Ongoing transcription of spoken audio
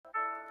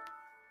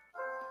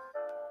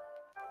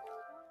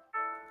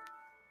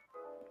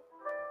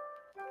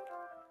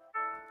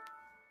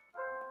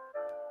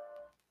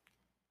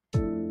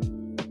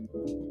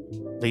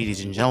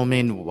Ladies and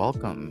gentlemen,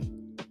 welcome.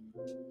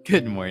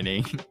 Good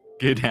morning,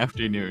 good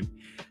afternoon,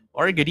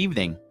 or good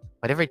evening.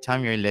 Whatever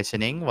time you're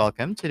listening,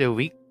 welcome to the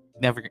Week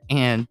Never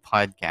End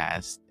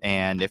podcast.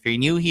 And if you're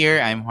new here,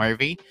 I'm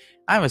Harvey.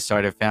 I'm a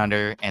startup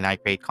founder and I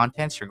create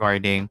contents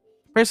regarding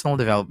personal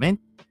development,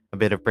 a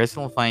bit of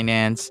personal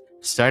finance,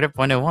 Startup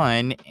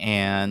 101,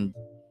 and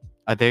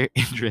other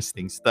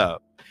interesting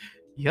stuff.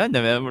 Yan,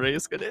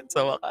 na-memorize ko din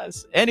sa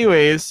wakas.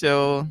 Anyways,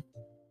 so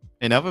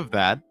enough of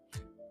that.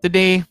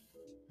 Today,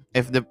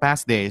 if the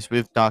past days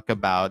we've talked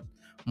about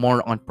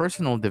more on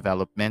personal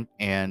development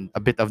and a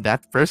bit of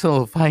that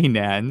personal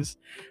finance,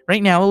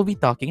 right now we'll be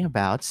talking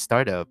about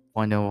Startup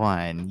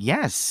 101.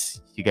 Yes,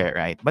 you get it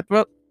right. But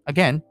well,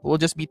 again, we'll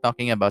just be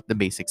talking about the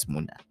basics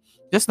muna.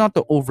 Just not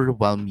to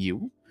overwhelm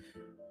you,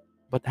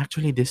 but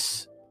actually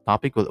this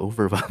topic will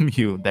overwhelm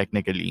you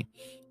technically.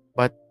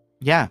 But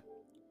yeah,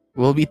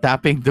 we'll be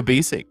tapping the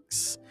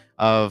basics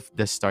of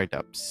the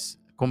startups.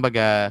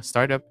 Kumbaga,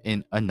 startup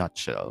in a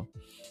nutshell.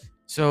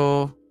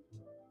 So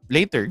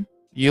later,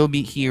 you'll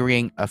be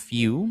hearing a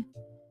few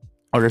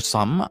or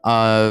some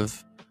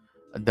of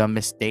the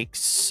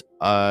mistakes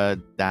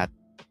that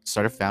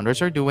startup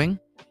founders are doing.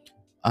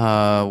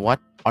 What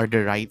are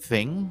the right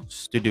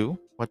things to do?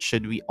 What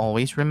should we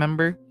always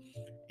remember?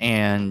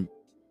 And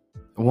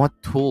what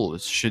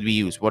tools should we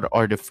use? What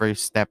are the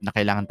first step na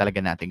kailangan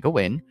talaga natin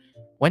gawin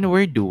when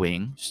we're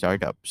doing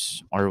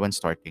startups or when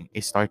starting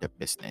a startup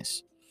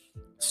business?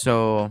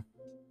 So,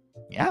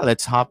 yeah,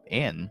 let's hop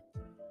in.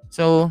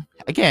 So,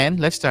 again,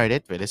 let's start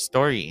it with a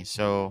story.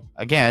 So,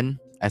 again,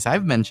 as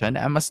I've mentioned,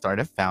 I'm a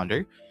startup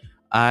founder.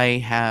 I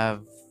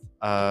have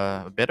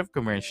a bit of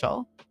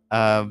commercial.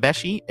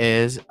 Beshi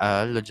is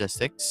a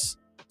logistics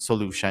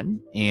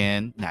solution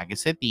in Naga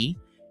City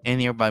in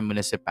nearby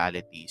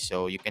municipality.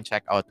 So, you can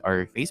check out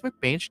our Facebook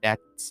page.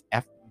 That's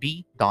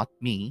fb.me/it's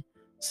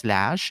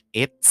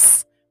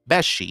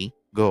Beshi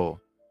Go.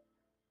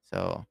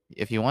 So,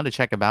 if you want to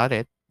check about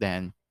it,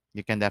 then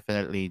you can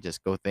definitely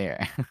just go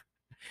there.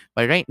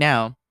 But right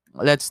now,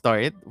 let's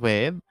start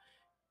with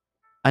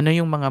ano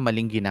yung mga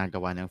maling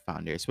ginagawa ng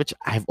founders, which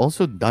I've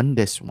also done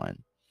this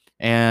one.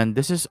 And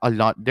this is a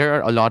lot. There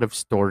are a lot of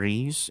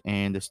stories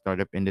in the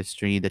startup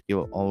industry that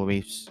you'll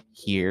always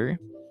hear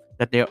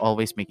that they're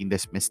always making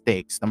these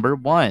mistakes. Number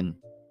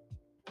one,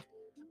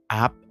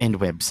 app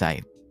and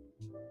website.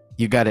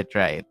 You got it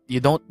right. You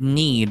don't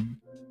need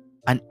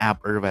an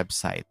app or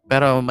website.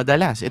 Pero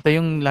madalas, ito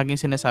yung laging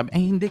sinasabi,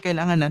 ay hindi,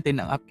 kailangan natin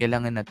ng app,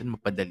 kailangan natin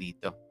mapadali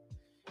ito.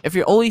 If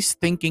you're always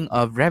thinking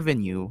of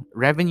revenue,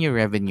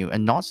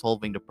 and not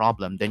solving the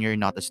problem, then you're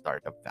not a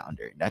startup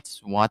founder.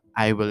 That's what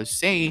I will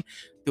say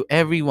to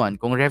everyone.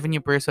 Kung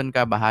revenue person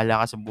ka,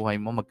 bahala ka sa buhay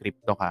mo,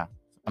 mag-crypto ka.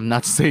 I'm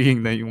not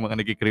saying na yung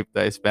mga nag-crypto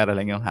is pera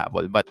lang yung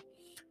habol. But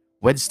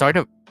with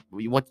startup,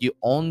 what you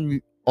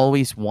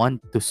always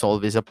want to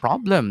solve is a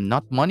problem,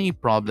 not money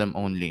problem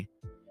only.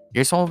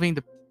 You're solving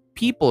the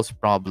people's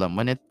problem.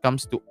 When it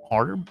comes to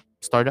our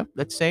startup,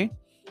 let's say,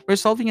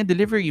 we're solving a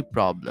delivery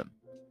problem.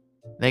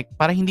 Like,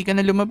 para hindi ka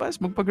na lumabas,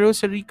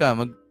 magpa-grocery ka,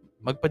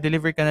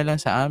 magpa-deliver ka na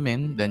lang sa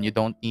amin, then you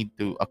don't need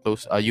to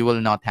you will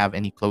not have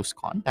any close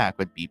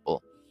contact with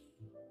people.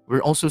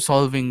 We're also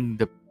solving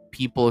the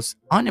people's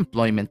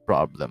unemployment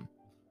problem.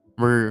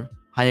 We're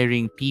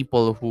hiring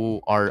people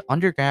who are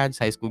undergrads,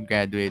 high school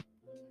graduate,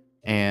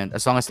 and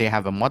as long as they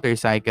have a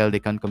motorcycle,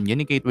 they can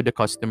communicate with the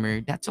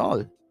customer. That's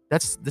all.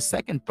 That's the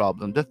second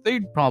problem. The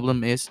third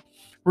problem is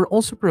we're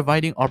also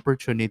providing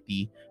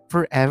opportunity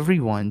for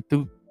everyone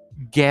to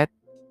get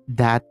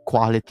that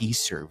quality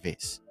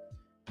service.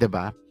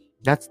 Diba?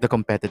 That's the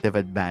competitive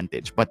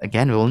advantage. But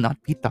again, we will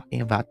not be talking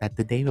about that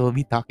today. We'll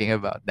be talking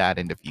about that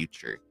in the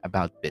future,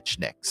 about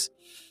PitchNext.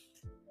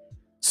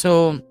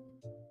 So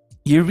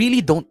you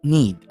really don't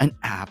need an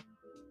app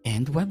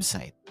and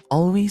website.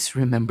 Always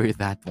remember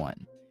that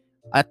one.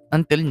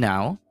 Until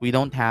now, we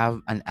don't have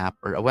an app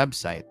or a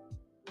website.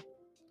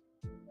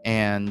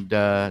 And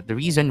the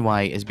reason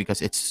why is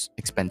because it's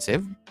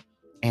expensive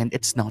and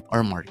it's not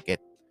our market.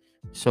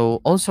 So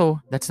also,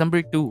 that's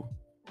number two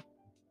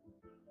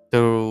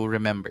to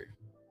remember.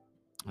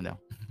 No,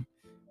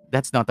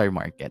 that's not our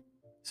market.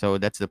 So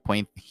that's the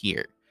point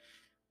here.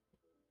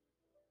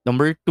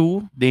 Number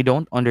two, they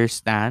don't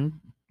understand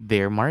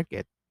their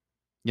market.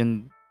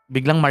 Yun,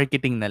 biglang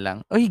marketing na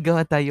lang. Uy,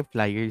 gawa tayo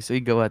flyers.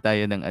 Uy, gawa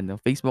tayo ng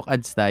Facebook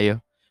ads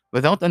tayo.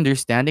 Without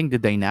understanding the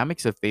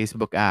dynamics of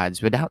Facebook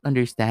ads, without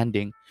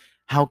understanding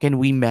how can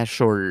we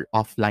measure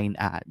offline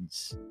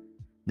ads.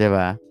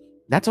 Diba?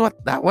 That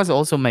was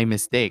also my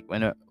mistake.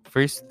 When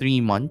first 3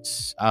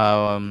 months,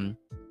 I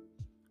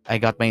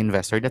got my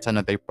investor. That's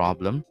another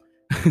problem.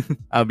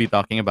 I'll be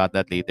talking about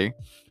that later.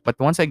 But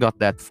once I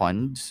got that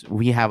funds,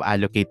 we have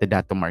allocated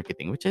that to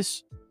marketing, which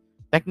is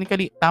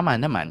technically tama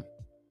naman.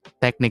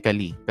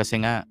 Technically,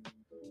 kasi nga,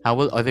 how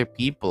will other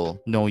people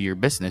know your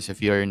business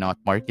if you're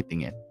not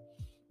marketing it?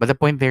 But the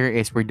point there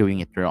is we're doing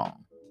it wrong.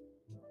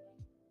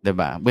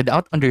 Diba?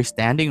 Without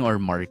understanding our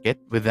market,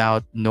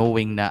 without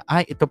knowing na,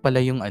 ay, ito pala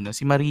yung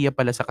si Maria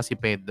pala sa kasi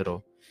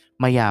Pedro,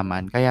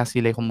 mayaman, kaya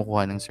sila yung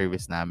kumukuha ng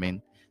service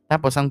namin.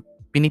 Tapos, ang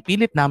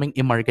pinipilit naming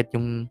i-market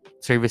yung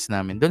service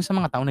namin doon sa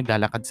mga taong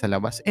naglalakad sa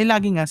labas.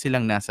 Lagi nga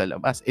silang nasa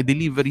labas.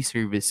 Delivery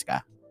service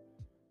ka.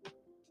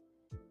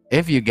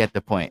 If you get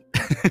the point.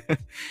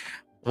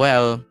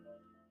 Well,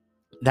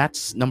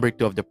 that's number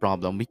two of the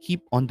problem. We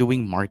keep on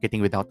doing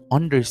marketing without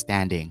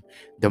understanding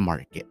the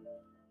market.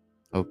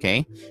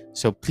 Okay?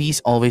 So please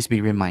always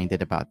be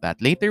reminded about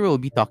that. Later we'll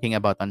be talking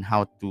about on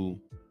how to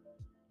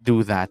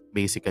do that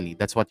basically.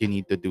 That's what you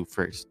need to do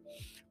first.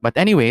 But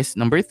anyways,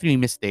 number three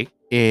mistake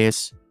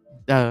is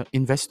the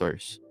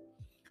investors.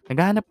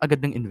 Naghahanap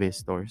agad ng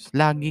investors.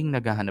 Laging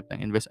naghahanap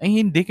ng investors. Ay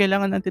hindi,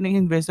 kailangan natin ng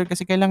investor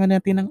kasi kailangan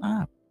natin ng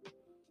app.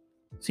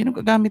 Sino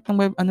gagamit ng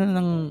web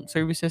ng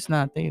services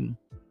natin?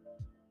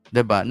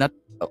 'Di ba? Not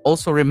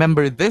also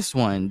remember this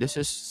one. This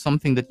is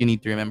something that you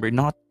need to remember.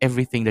 Not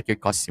everything that your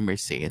customer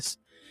says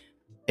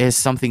is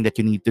something that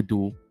you need to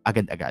do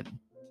agad-agad.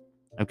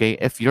 Okay?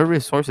 If your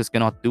resources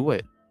cannot do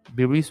it,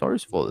 be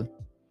resourceful.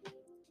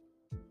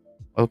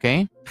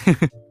 Okay?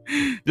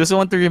 Just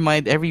want to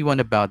remind everyone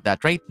about that.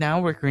 Right now,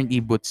 we're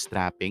currently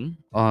bootstrapping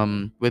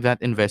with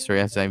that investor,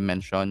 as I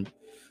mentioned.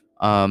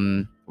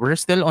 We're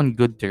still on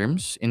good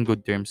terms. In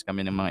good terms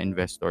kami ng mga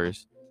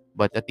investors.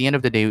 But at the end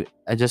of the day,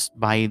 I just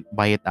buy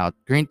it out.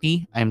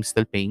 Currently, I'm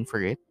still paying for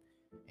it.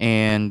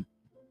 And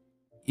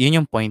yun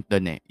yung point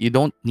dun eh. You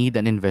don't need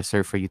an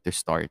investor for you to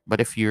start.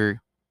 But if you're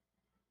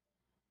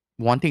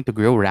wanting to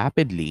grow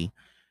rapidly,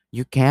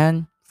 you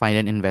can find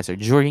an investor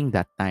during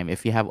that time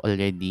if you have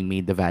already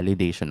made the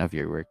validation of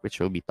your work, which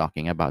we'll be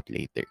talking about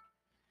later.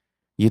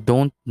 You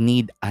don't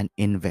need an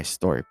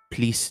investor.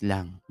 Please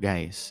lang,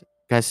 guys.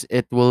 Because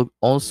it will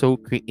also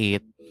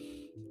create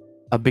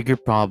a bigger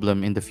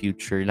problem in the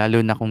future,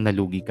 lalo na kung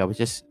nalugi ka, which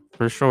is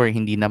for sure,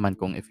 hindi naman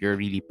kung if you're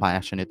really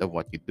passionate of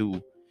what you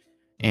do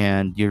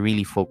and you're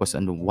really focused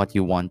on what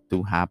you want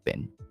to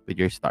happen with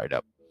your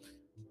startup.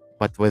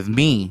 But with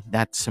me,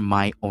 that's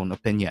my own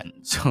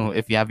opinion. So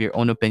if you have your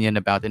own opinion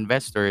about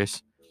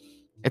investors,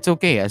 it's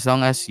okay. As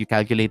long as you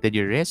calculated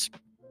your risk,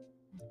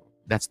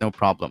 that's no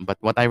problem. But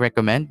what I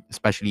recommend,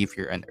 especially if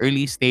you're an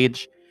early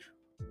stage,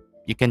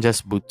 you can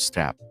just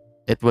bootstrap.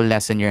 It will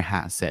lessen your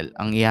hassle.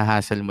 Ang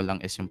i-hassle mo lang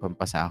is yung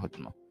pampasahod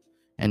mo.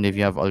 And if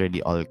you have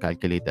already all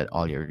calculated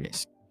all your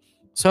risk.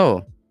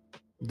 So,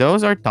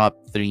 those are top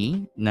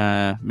 3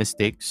 na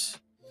mistakes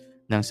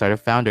ng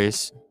startup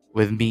founders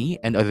with me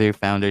and other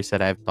founders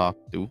that I've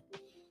talked to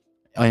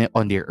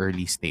on their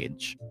early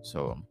stage.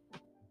 So,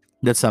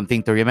 that's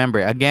something to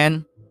remember.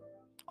 Again,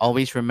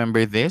 always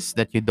remember this,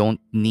 that you don't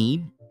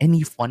need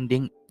any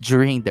funding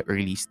during the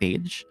early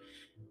stage,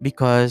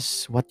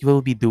 because what you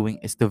will be doing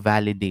is to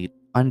validate,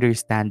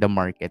 understand the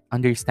market,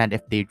 understand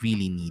if they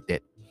really need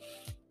it.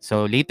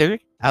 So later,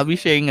 I'll be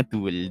sharing a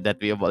tool that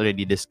we have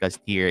already discussed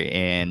here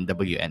in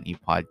WNE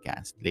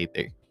podcast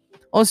later.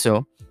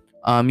 Also,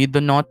 you do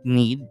not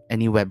need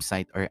any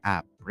website or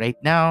app. Right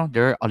now,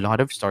 there are a lot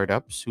of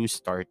startups who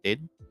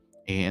started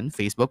in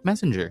Facebook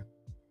Messenger.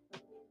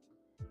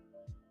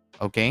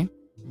 Okay?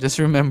 Just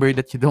remember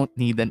that you don't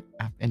need an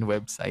app and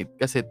website.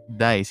 Kasi,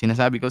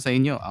 sinasabi ko sa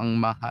inyo,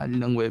 ang mahal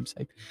ng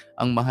website,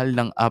 ang mahal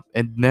ng app,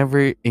 and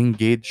never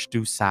engage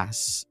to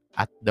SaaS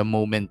at the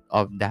moment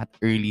of that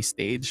early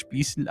stage.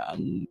 Please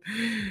lang.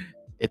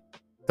 It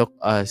took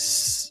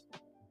us,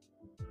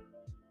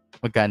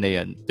 magkano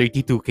yun?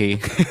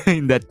 32K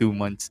in that 2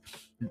 months.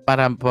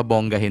 Para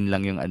pabonggahin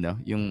lang yung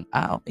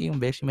okay, yung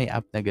Beshi may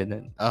app na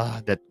ganun.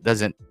 That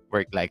doesn't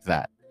work like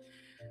that.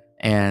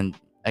 And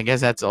I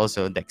guess that's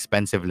also the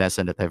expensive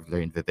lesson that I've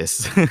learned with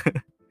this.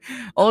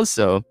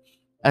 Also,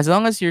 as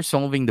long as you're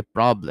solving the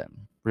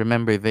problem,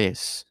 remember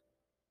this.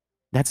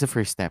 That's the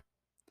first step.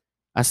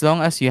 As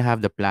long as you have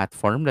the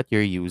platform that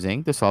you're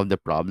using to solve the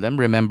problem,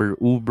 remember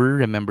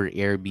Uber, remember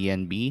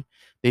Airbnb,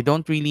 they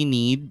don't really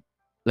need,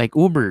 like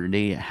Uber,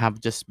 they have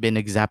just been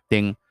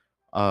accepting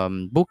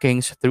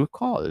bookings through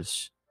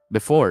calls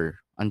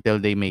before until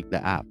they make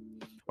the app.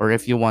 Or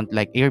if you want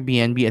like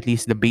Airbnb, at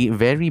least the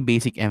very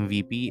basic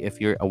MVP, if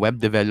you're a web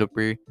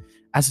developer,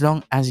 as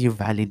long as you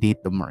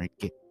validate the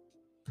market.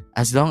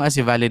 As long as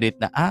you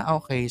validate na,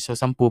 okay, so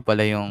 10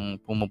 pala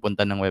yung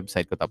pumupunta ng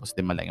website ko tapos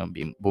 5 lang yung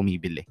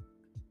bumibili.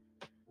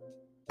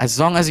 As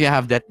long as you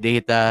have that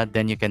data,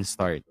 then you can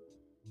start.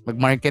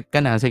 Mag-market ka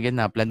na, sige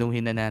na,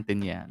 planuhin na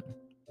natin yan.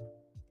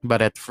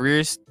 But at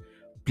first,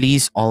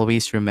 please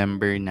always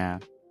remember na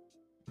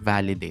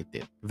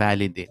validate it.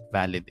 Validate.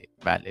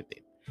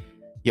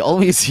 You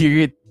always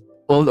hear it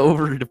all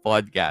over the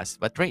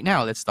podcast. But right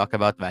now, let's talk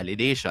about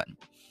validation.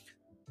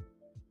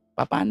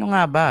 Paano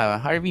nga ba?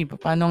 Harvey,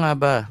 paano nga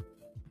ba?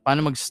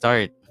 Paano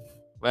mag-start?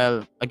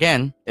 Well,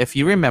 again, if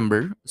you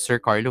remember, Sir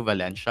Carlo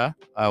Valencia,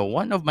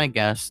 one of my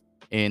guests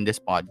in this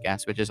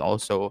podcast, which is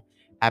also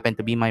happened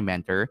to be my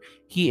mentor,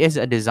 he is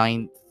a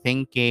design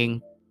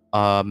thinking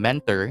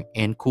mentor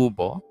in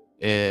Kubo.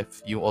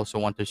 If you also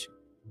want to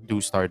do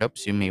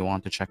startups, you may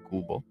want to check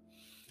Kubo.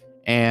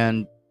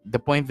 And the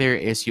point there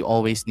is you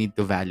always need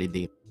to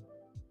validate.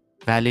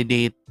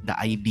 Validate the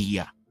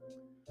idea.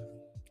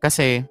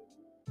 Kasi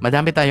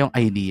madami tayong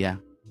idea.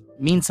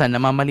 Minsan,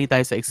 namamali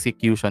tayo sa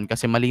execution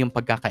kasi mali yung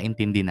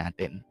pagkakaintindi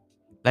natin.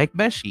 Like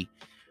Beshi,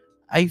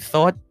 I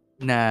thought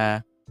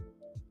na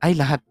ay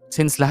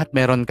since lahat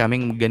meron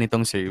kaming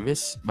ganitong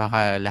service,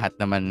 baka lahat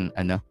naman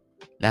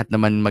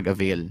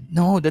mag-avail.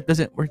 No, that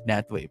doesn't work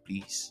that way,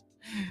 please.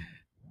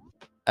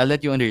 I'll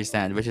let you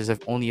understand, which is if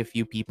only a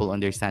few people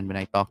understand when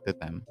I talk to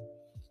them.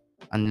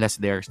 Unless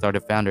they're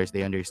startup founders,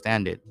 they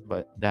understand it.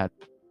 But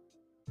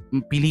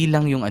pili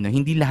lang yung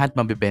hindi lahat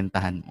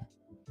mabebentahan mo.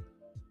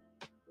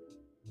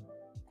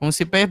 Kung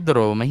si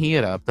Pedro,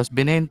 mahirap, tapos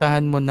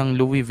binentahan mo ng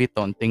Louis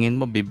Vuitton, tingin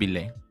mo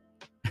bibili.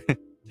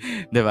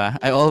 'Di ba?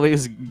 I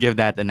always give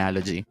that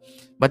analogy.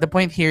 But the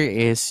point here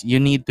is you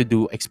need to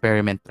do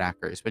experiment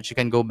trackers, which you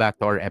can go back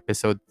to our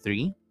episode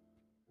 3.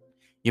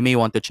 You may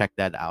want to check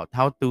that out.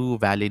 How to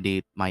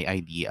validate my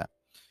idea.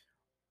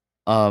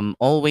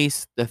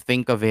 Always to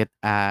think of it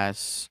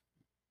as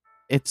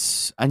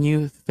it's a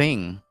new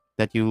thing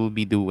that you will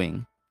be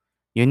doing.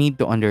 You need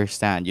to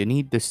understand, you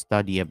need to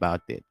study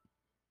about it.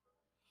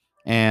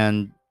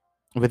 And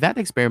with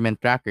that experiment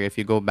tracker, if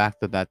you go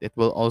back to that, it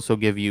will also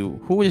give you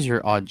who is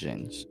your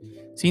audience.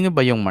 Sino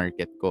ba yung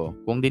market ko?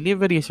 Kung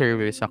delivery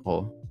service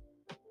ako,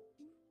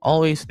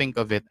 always think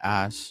of it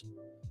as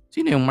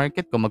sino yung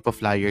market ko?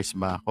 Magpa-flyers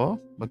ba ako?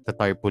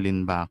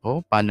 Magta-tarpaulin ba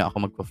ako? Paano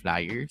ako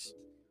magpa-flyers?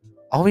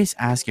 Always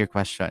ask your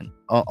question.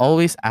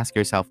 Always ask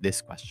yourself these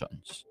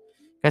questions.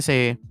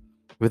 Kasi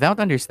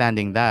without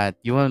understanding that,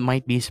 you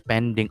might be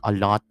spending a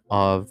lot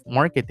of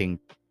marketing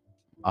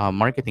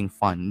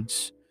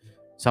funds.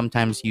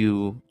 Sometimes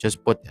you just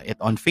put it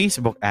on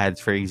Facebook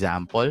ads, for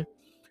example,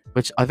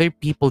 which other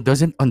people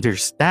doesn't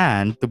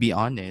understand, to be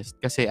honest.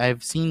 Kasi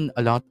I've seen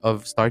a lot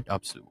of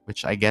startups,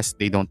 which I guess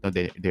they don't know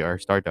they are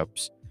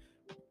startups,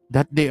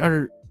 that they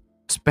are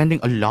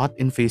spending a lot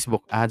in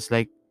Facebook ads,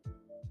 like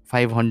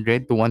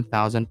 500 to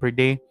 1,000 per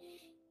day.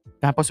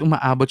 Tapos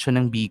umaabot siya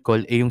ng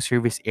Bicol, yung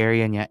service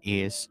area niya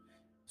is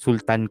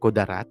Sultan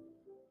Kudarat.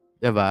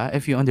 Diba?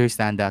 If you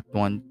understand that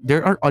one,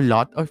 there are a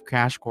lot of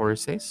crash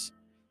courses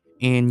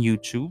in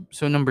YouTube.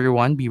 So number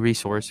one, be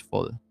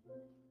resourceful.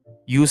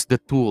 Use the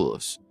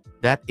tools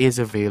that is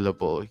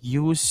available.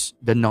 Use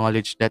the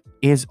knowledge that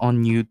is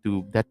on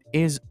YouTube, the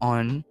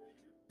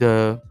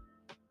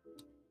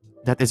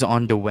that is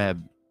on the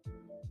web.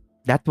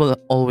 That will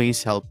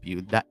always help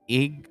you.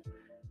 Daig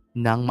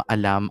ng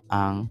maalam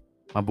ang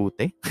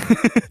mabuti.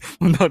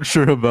 I'm not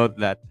sure about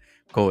that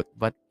quote,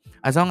 but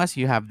as long as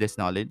you have this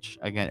knowledge,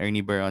 again,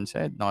 Ernie Baron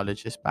said,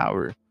 knowledge is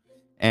power.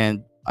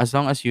 And as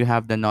long as you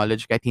have the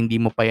knowledge, kahit hindi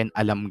mo pa yan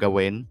alam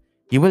gawin,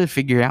 you will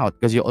figure out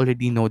because you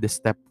already know the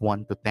step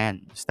 1 to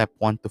 10, step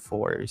 1 to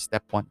 4,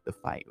 step 1 to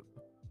 5.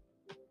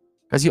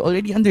 Because you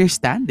already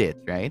understand it,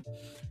 right?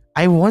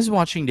 I was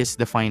watching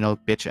the final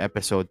pitch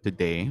episode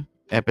today,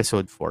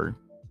 episode 4,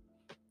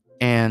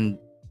 and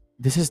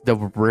this is the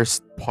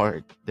worst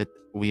part that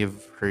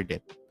we've heard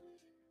it.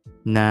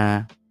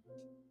 Na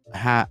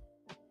ha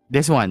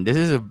this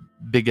is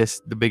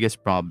the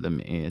biggest problem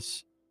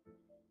is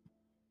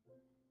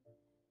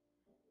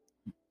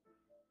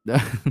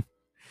the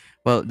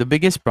well, the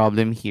biggest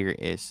problem here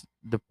is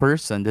the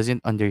person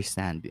doesn't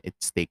understand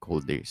its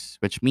stakeholders,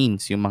 which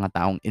means yung mga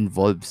taong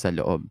involved sa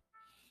loob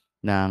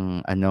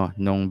ng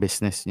nung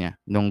business niya,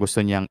 nung gusto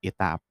niyang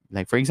itap.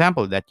 Like for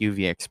example, that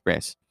UV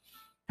Express.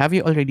 Have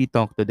you already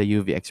talked to the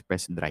UV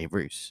Express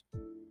drivers?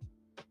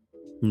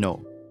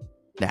 No.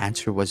 The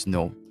answer was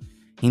no.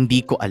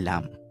 Hindi ko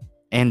alam.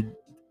 And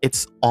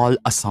it's all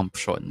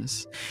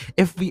assumptions.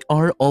 If we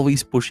are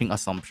always pushing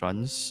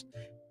assumptions,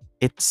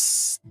 it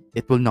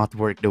will not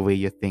work the way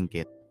you think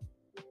it.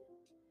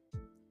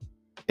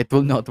 It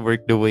will not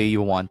work the way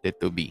you want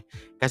it to be.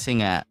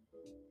 Kasi nga,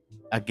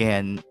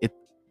 again,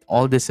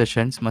 all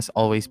decisions must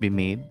always be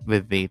made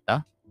with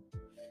data.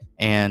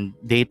 And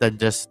data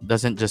just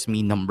doesn't just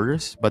mean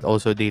numbers, but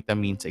also data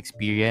means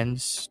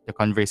experience, the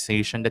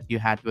conversation that you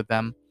had with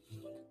them.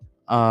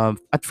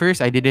 At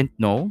first, I didn't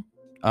know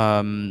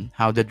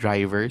how the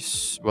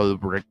drivers will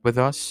work with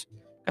us.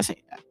 Kasi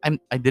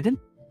I didn't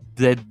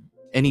did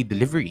any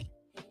delivery.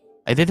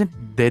 I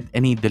didn't did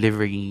any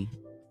delivery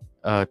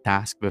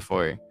task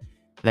before.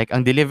 Like,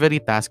 ang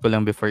delivery task ko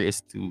lang before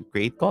is to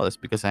create calls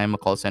because I'm a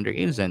call center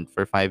agent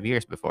for 5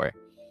 years before.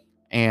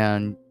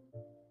 And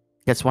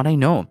that's what I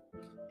know.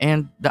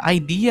 And the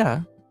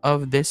idea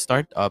of this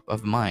startup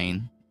of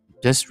mine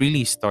just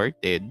really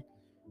started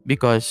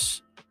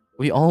because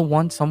we all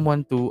want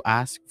someone to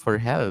ask for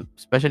help.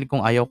 Especially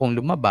kung ayaw kong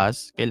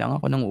lumabas,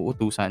 kailangan ko ng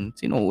uutusan.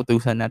 Sino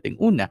uutusan nating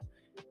una?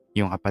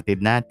 Yung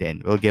kapatid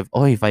natin. We'll give,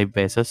 5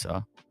 pesos,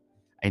 oh.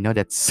 I know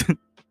that's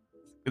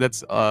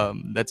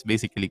that's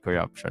basically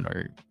corruption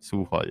or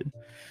suhol.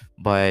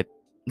 But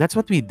that's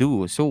what we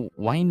do. So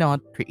why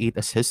not create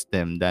a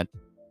system that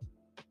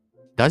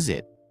does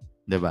it?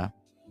 'Di ba?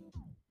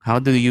 How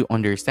do you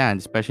understand?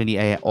 Especially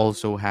I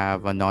also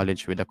have a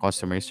knowledge with the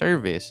customer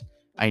service.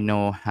 I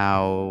know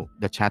how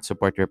the chat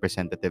support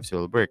representatives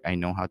will work. I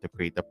know how to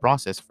create a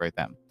process for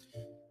them.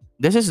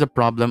 This is the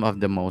problem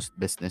of most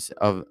businesses.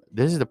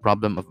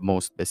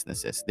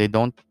 They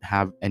don't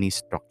have any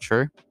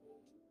structure.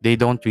 They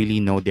don't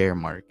really know their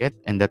market,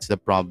 and that's the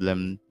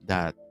problem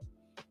that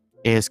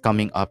is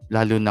coming up,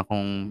 lalo na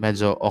kung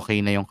medyo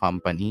okay na yung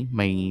company,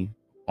 may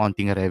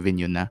konting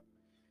revenue na.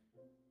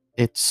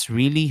 It's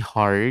really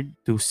hard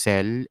to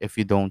sell if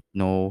you don't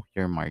know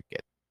your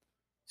market.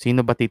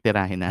 Sino ba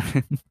titirahin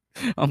natin?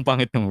 Ang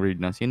pangit ng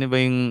word, no? Sino ba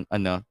yung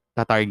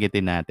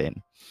tatargetin natin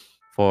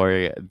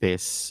for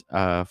this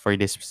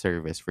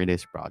service, for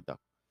this product?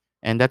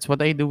 And that's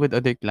what I do with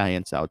other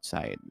clients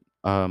outside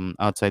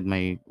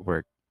my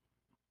work.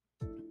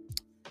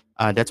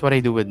 That's what I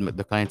do with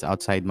the clients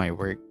outside my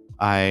work.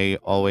 I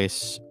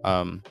always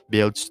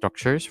build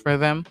structures for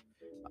them.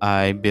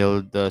 I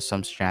build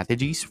some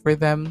strategies for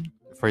them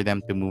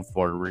to move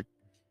forward.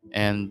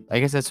 And I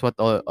guess that's what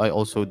I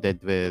also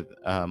did with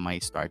my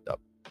startup,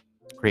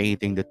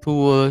 creating the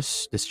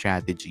tools, the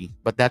strategy.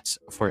 But that's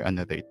for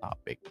another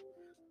topic.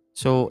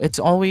 So it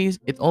always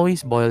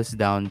boils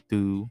down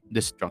to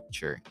the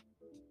structure.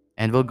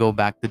 And we'll go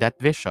back to that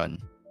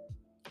vision.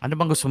 Ano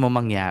bang gusto mo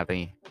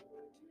mangyari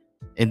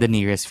in the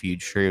nearest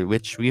future,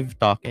 which we've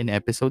talked in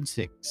episode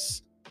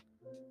 6?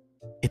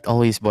 It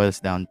always boils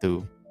down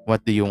to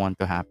what do you want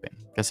to happen?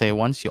 Because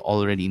once you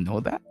already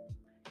know that,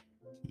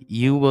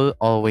 you will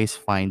always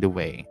find a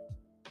way.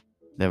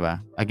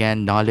 Diba?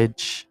 Again,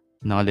 knowledge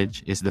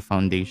is the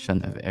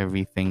foundation of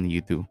everything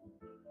you do.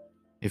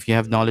 If you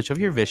have knowledge of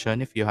your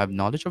vision, if you have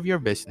knowledge of your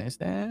business,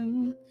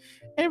 then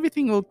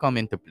everything will come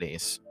into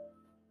place.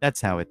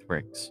 That's how it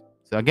works.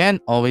 So again,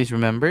 always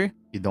remember,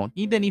 you don't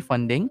need any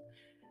funding.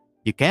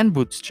 You can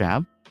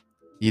bootstrap.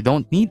 You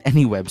don't need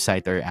any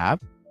website or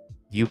app.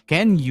 You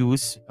can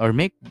use or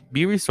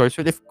be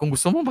resourceful. If kung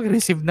gusto mo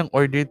mag-receive ng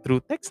order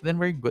through text, then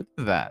we're good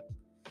with that.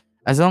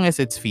 As long as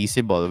it's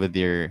feasible with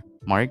your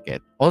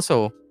market.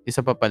 Also,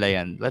 isa pa pala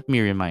yan, let me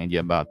remind you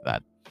about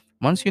that.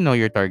 Once you know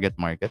your target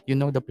market, you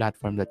know the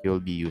platform that you'll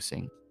be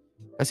using.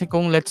 Kasi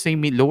kung let's say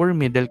lower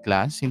middle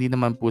class, hindi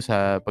naman po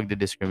sa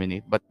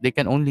pagdi-discriminate, but they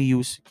can only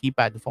use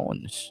keypad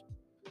phones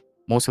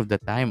most of the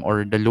time,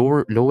 or the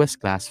lowest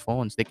class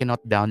phones. They cannot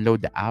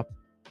download the app.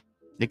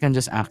 They can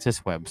just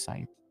access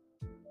website.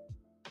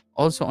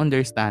 Also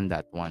understand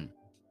that one,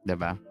 'di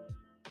ba?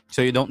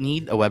 So you don't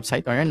need a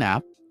website or an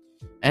app.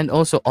 And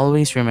also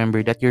always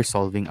remember that you're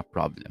solving a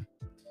problem.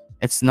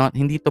 It's not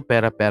hindi to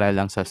pera-pera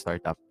lang sa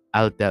startup.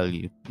 I'll tell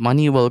you.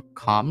 Money will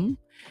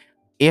come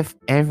if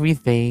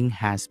everything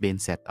has been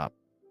set up.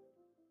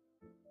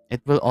 It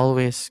will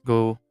always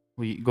go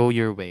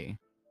your way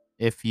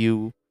if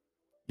you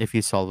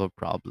solve a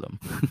problem.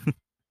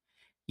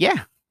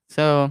 Yeah.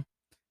 So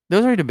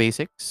those are the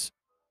basics.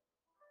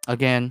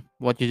 Again,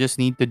 what you just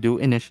need to do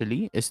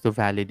initially is to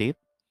validate.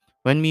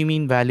 When we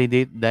mean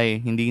validate,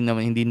 dahil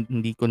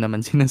hindi ko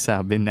naman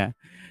sinasabi na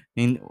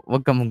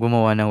wag kang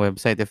gumawa ng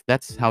website. If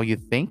that's how you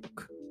think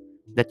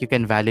that you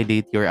can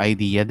validate your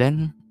idea,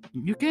 then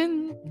you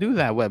can do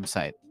that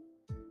website.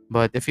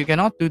 But if you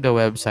cannot do the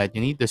website, you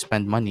need to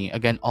spend money.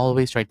 Again,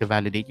 always try to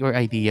validate your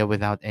idea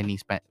without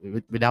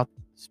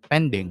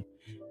spending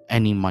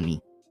any money.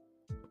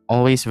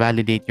 Always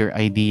validate your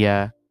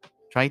idea.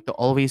 Try to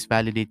always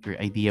validate your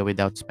idea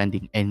without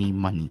spending any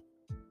money,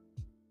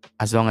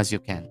 as long as you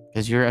can,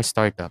 because you're a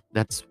startup.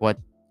 That's what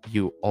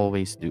you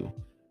always do.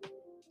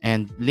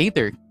 And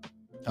later,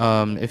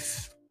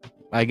 if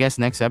I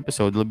guess next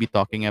episode we'll be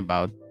talking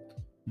about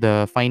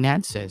the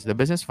finances, the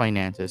business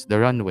finances, the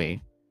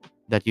runway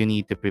that you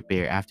need to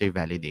prepare after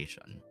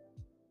validation.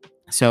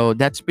 So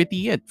that's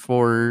pretty it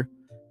for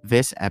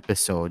this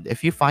episode.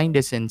 If you find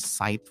this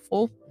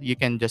insightful, you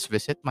can just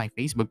visit my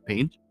Facebook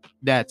page.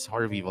 That's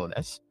Harvey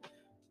Valdez.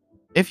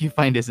 If you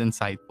find this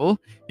insightful,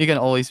 you can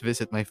always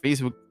visit my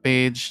Facebook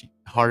page,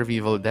 Harvey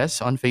Valdez,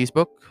 on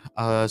Facebook.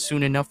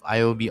 Soon enough,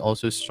 I will be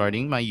also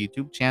starting my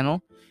YouTube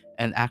channel.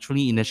 And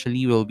actually,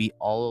 initially, we'll be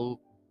all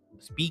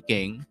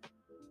speaking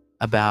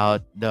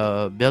about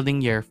the building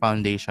your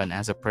foundation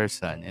as a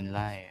person in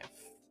life.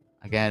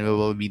 Again, we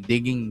will be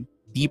digging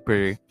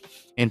deeper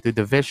into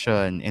the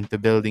vision, into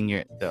building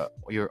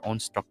your own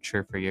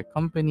structure for your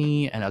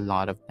company, and a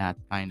lot of that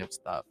kind of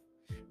stuff.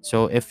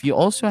 So if you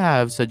also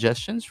have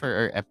suggestions for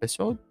our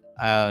episode,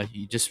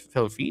 you just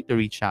feel free to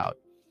reach out.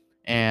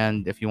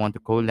 And if you want to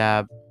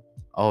collab,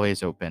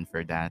 always open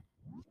for that.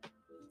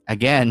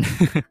 Again,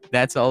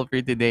 that's all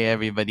for today,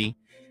 everybody.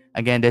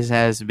 Again, this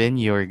has been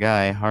your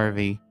guy,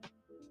 Harvey.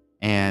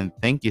 And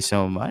thank you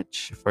so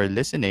much for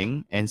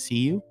listening, and see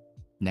you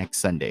next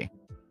Sunday.